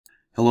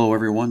Hello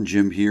everyone,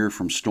 Jim here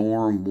from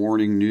Storm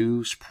Warning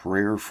News.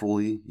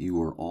 Prayerfully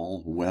you are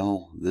all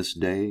well this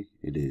day.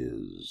 It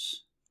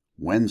is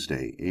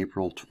Wednesday,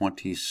 April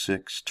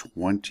 26,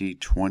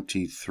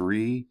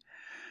 2023.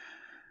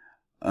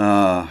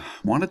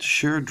 Wanted to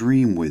share a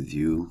dream with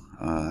you.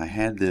 I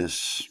had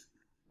this,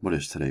 what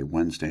is today,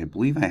 Wednesday? I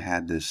believe I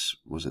had this,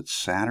 was it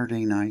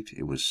Saturday night?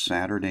 It was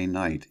Saturday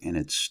night, and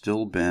it's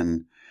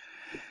been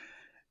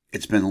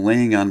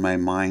laying on my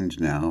mind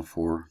now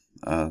for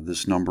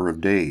this number of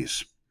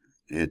days.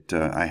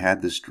 I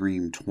had this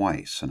dream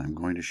twice, and I'm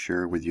going to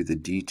share with you the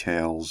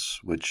details,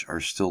 which are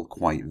still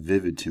quite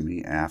vivid to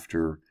me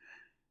after,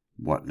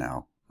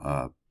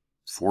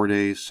 4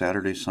 days,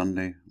 Saturday,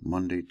 Sunday,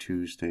 Monday,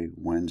 Tuesday,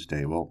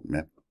 Wednesday. Well,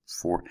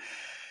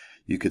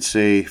 you could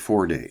say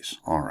 4 days.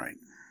 All right.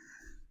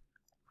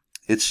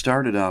 It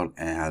started out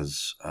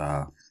as,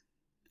 I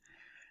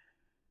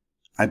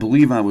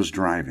believe I was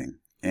driving,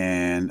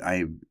 and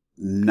I'm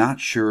not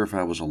sure if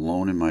I was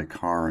alone in my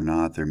car or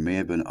not. There may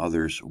have been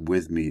others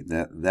with me.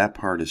 That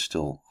part is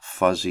still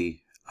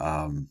fuzzy.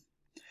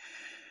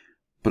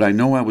 But I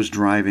know I was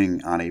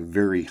driving on a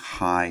very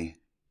high,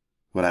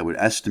 what I would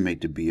estimate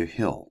to be a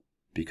hill,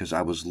 because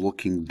I was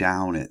looking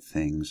down at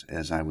things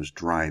as I was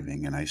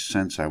driving, and I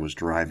sense I was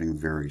driving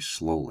very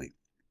slowly.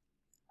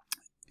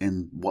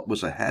 And what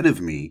was ahead of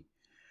me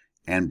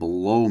and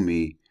below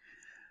me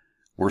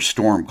were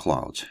storm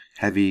clouds,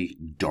 heavy,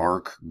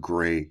 dark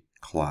gray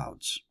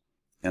clouds.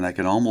 And I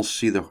could almost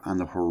see on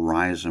the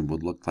horizon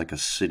would look like a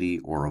city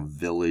or a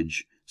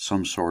village,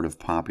 some sort of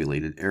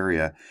populated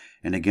area.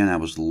 And again, I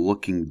was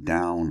looking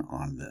down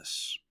on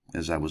this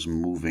as I was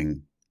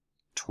moving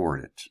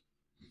toward it.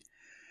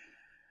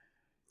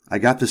 I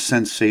got the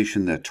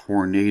sensation that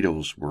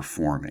tornadoes were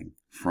forming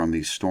from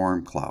these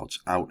storm clouds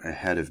out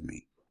ahead of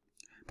me.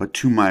 But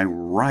to my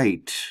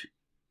right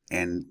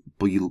and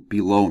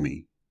below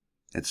me,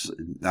 it's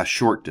a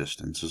short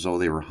distance, as though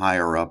they were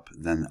higher up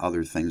than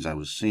other things I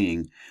was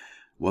seeing,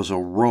 was a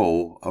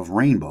row of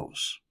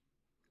rainbows.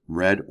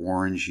 Red,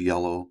 orange,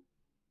 yellow,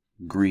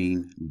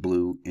 green,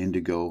 blue,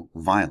 indigo,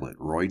 violet.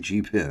 Roy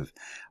G. Biv.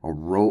 A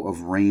row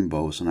of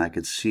rainbows, and I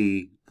could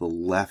see the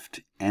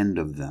left end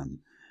of them.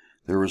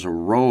 There was a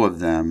row of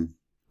them.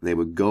 They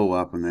would go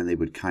up, and then they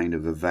would kind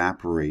of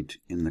evaporate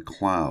in the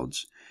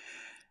clouds.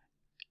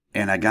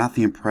 And I got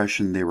the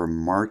impression they were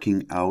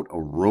marking out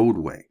a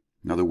roadway.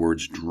 In other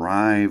words,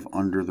 drive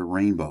under the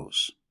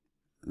rainbows.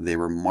 They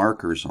were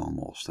markers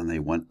almost, and they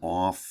went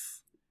off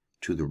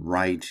to the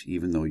right.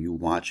 Even though you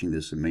watching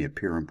this, it may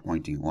appear I'm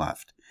pointing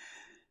left.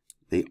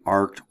 They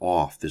arced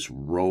off this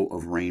row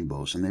of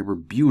rainbows, and they were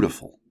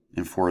beautiful.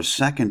 And for a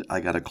second,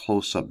 I got a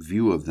close-up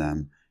view of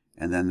them,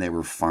 and then they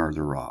were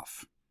farther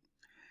off.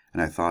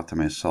 And I thought to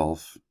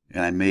myself,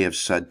 and I may have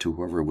said to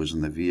whoever was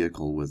in the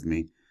vehicle with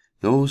me,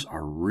 those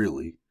are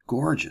really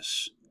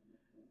gorgeous.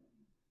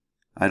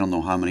 I don't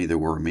know how many there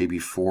were, maybe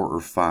 4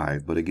 or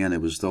 5, but again,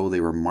 it was though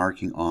they were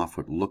marking off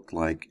what looked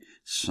like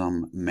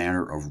some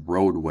manner of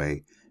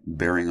roadway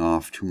bearing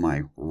off to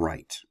my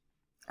right,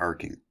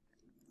 arcing.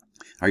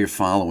 Are you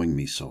following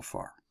me so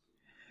far?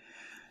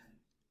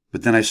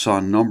 But then I saw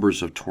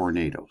numbers of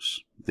tornadoes.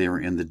 They were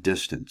in the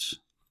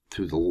distance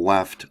to the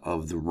left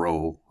of the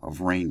row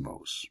of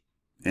rainbows.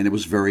 And it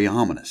was very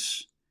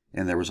ominous.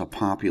 And there was a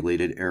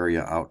populated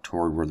area out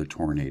toward where the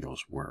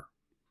tornadoes were.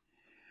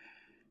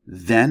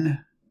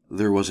 Then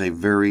there was a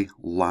very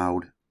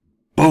loud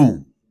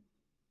boom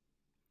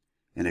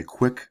and a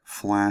quick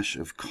flash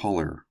of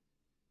color.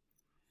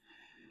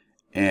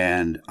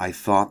 And I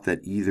thought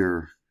that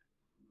either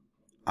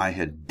I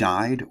had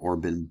died or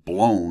been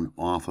blown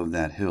off of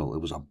that hill.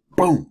 It was a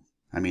boom.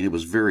 I mean, it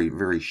was very,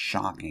 very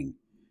shocking.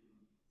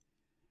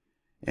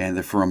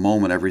 And for a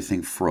moment,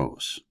 everything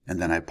froze. And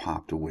then I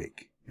popped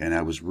awake. And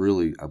I was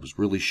really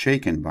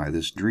shaken by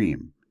this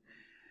dream.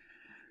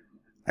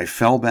 I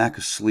fell back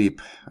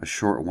asleep a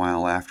short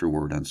while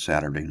afterward on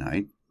Saturday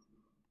night.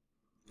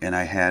 And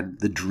I had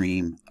the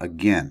dream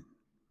again.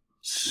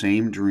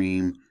 Same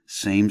dream,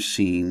 same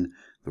scene.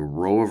 The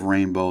row of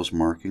rainbows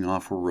marking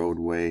off a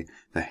roadway,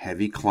 the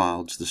heavy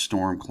clouds, the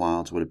storm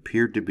clouds, what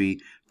appeared to be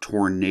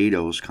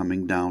tornadoes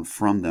coming down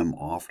from them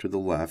off to the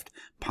left,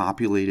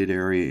 populated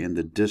area in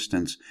the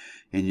distance,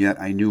 and yet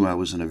I knew I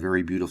was in a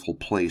very beautiful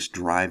place,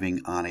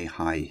 driving on a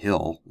high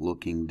hill,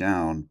 looking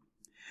down.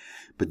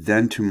 But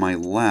then to my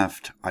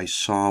left, I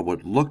saw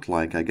what looked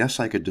like, I guess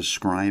I could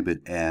describe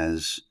it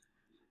as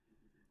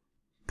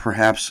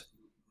perhaps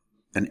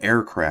an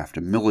aircraft,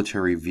 a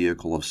military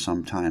vehicle of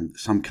some kind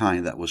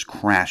that was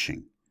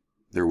crashing.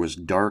 There was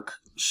dark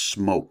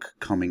smoke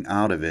coming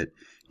out of it.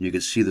 You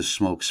could see the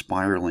smoke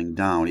spiraling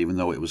down, even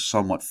though it was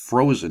somewhat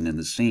frozen in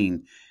the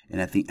scene, and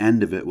at the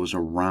end of it was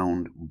a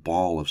round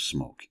ball of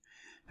smoke.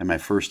 And my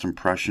first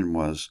impression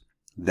was,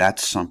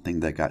 that's something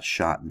that got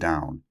shot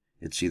down.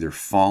 It's either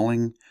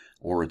falling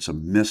or it's a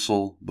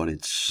missile, but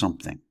it's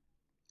something.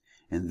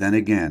 And then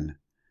again,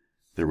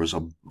 there was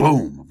a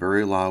boom, a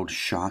very loud,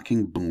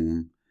 shocking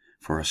boom.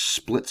 For a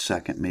split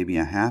second, maybe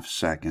a half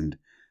second,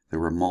 There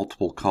were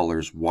multiple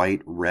colors,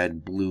 white,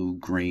 red, blue,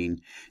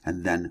 green,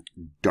 and then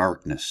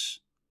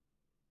darkness.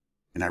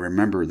 And I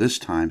remember this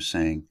time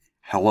saying,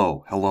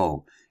 "Hello,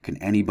 hello, can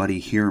anybody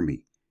hear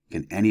me?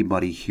 Can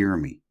anybody hear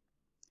me?"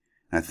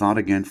 And I thought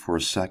again for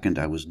a second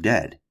I was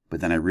dead,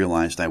 but then I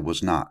realized I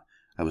was not.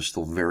 I was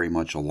still very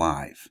much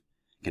alive.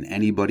 Can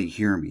anybody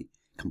hear me?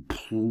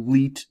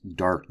 Complete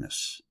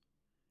darkness.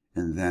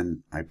 And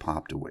then I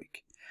popped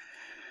awake.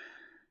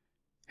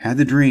 Had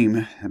the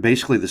dream,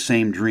 basically the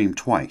same dream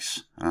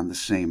twice on the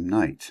same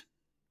night.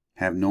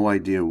 Have no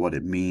idea what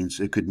it means.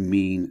 It could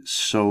mean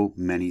so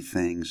many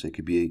things. It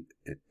could be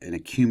an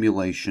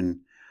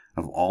accumulation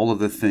of all of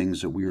the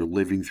things that we are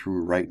living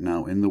through right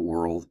now in the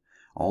world,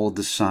 all of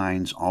the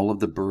signs, all of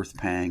the birth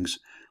pangs,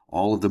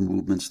 all of the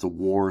movements, the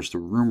wars, the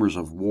rumors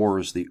of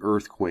wars, the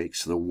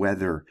earthquakes, the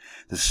weather,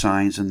 the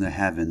signs in the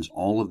heavens,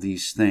 all of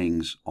these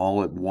things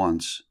all at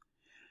once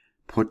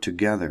put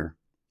together.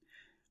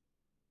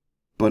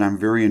 But I'm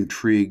very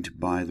intrigued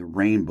by the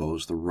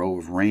rainbows, the row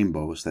of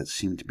rainbows that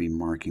seem to be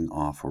marking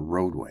off a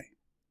roadway.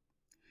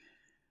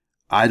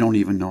 I don't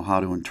even know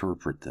how to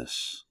interpret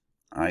this.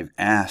 I've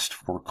asked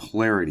for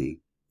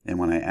clarity, and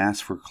when I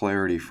ask for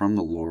clarity from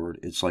the Lord,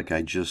 it's like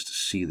I just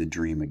see the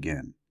dream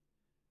again.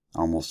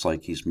 Almost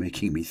like He's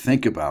making me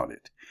think about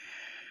it.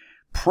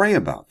 Pray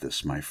about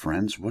this, my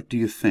friends. What do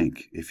you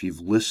think? If you've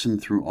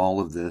listened through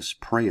all of this,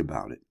 pray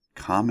about it.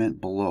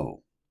 Comment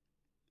below.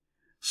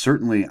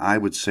 Certainly, I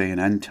would say an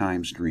end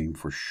times dream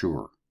for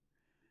sure.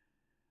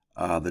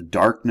 The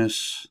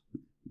darkness,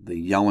 the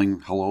yelling,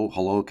 "Hello,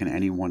 hello, can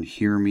anyone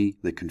hear me?"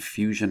 The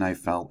confusion I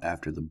felt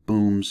after the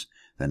booms,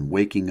 then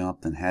waking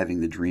up and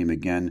having the dream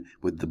again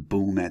with the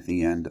boom at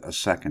the end a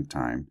second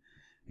time.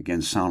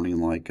 Again, sounding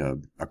like a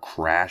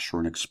crash or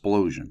an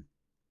explosion.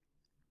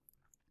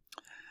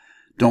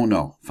 Don't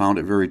know. Found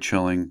it very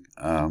chilling.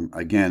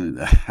 Again,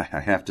 I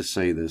have to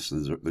say this.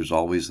 There's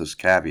always this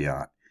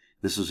caveat.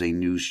 This is a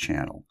news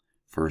channel,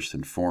 first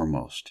and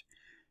foremost.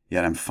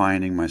 Yet I'm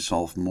finding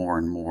myself more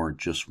and more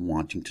just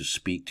wanting to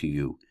speak to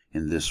you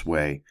in this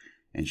way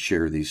and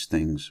share these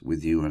things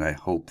with you. And I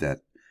hope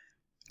that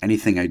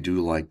anything I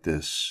do like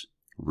this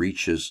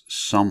reaches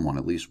someone,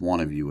 at least one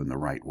of you, in the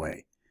right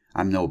way.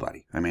 I'm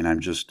nobody. I mean,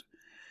 I'm just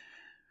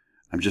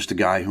a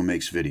guy who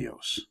makes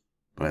videos,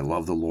 but I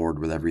love the Lord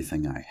with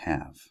everything I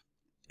have.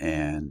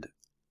 And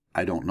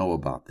I don't know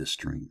about this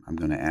dream. I'm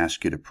going to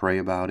ask you to pray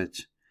about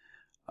it.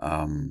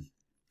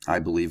 I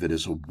believe it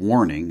is a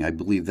warning. I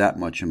believe that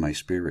much in my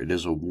spirit. It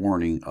is a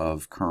warning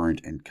of current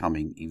and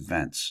coming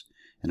events,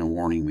 and a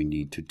warning we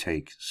need to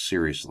take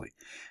seriously.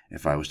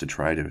 If I was to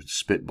try to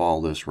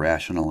spitball this,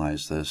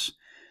 rationalize this,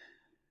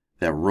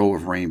 that row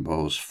of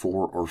rainbows,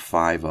 4 or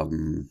 5 of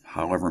them,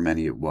 however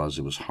many it was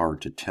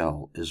hard to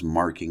tell, is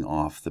marking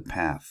off the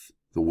path,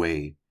 the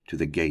way to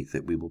the gate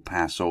that we will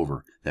pass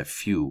over, that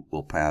few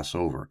will pass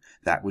over.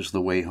 That was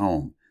the way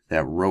home,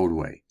 that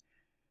roadway.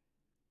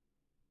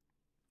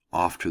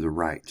 Off to the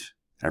right.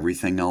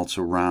 Everything else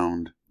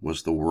around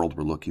was the world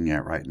we're looking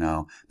at right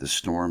now, the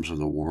storms of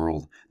the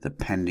world, the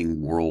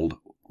pending world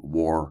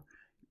war,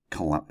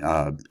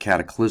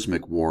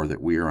 cataclysmic war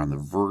that we are on the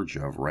verge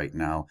of right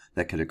now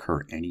that could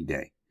occur any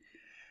day.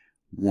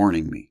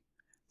 Warning me.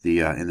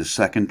 In the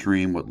second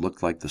dream, what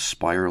looked like the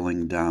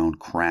spiraling down,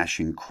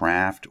 crashing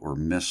craft or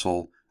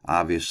missile,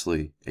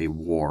 obviously a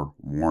war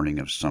warning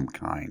of some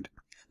kind.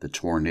 The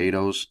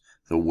tornadoes,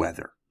 the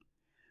weather.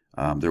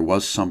 There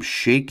was some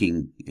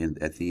shaking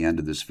at the end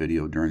of this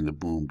video during the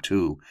boom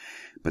too,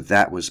 but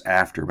that was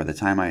after, by the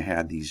time I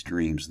had these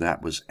dreams,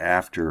 that was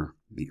after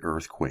the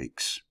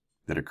earthquakes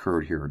that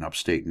occurred here in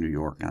upstate New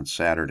York on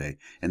Saturday,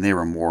 and they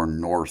were more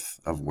north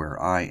of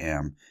where I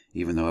am,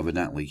 even though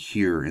evidently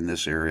here in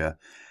this area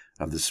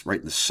of this, right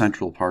in the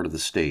central part of the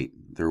state,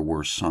 there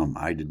were some.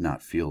 I did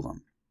not feel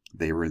them.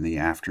 They were in the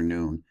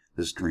afternoon.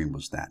 This dream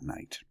was that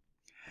night.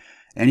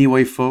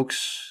 Anyway,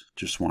 folks,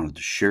 just wanted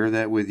to share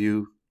that with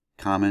you.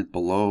 Comment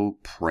below,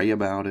 pray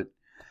about it.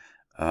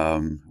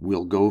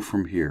 We'll go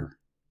from here.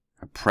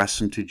 Press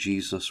into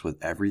Jesus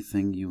with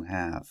everything you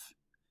have.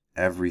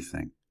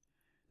 Everything.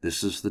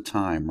 This is the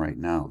time right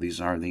now. These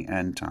are the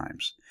end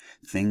times.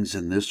 Things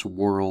in this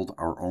world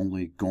are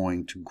only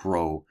going to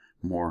grow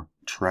more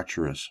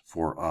treacherous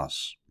for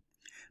us.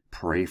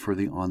 Pray for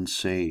the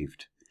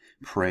unsaved.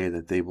 Pray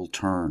that they will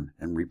turn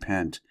and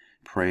repent.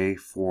 Pray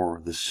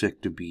for the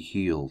sick to be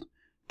healed.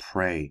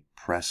 Pray,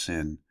 press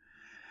in.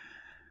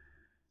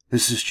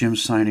 This is Jim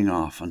signing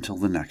off. Until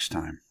the next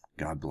time,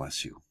 God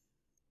bless you.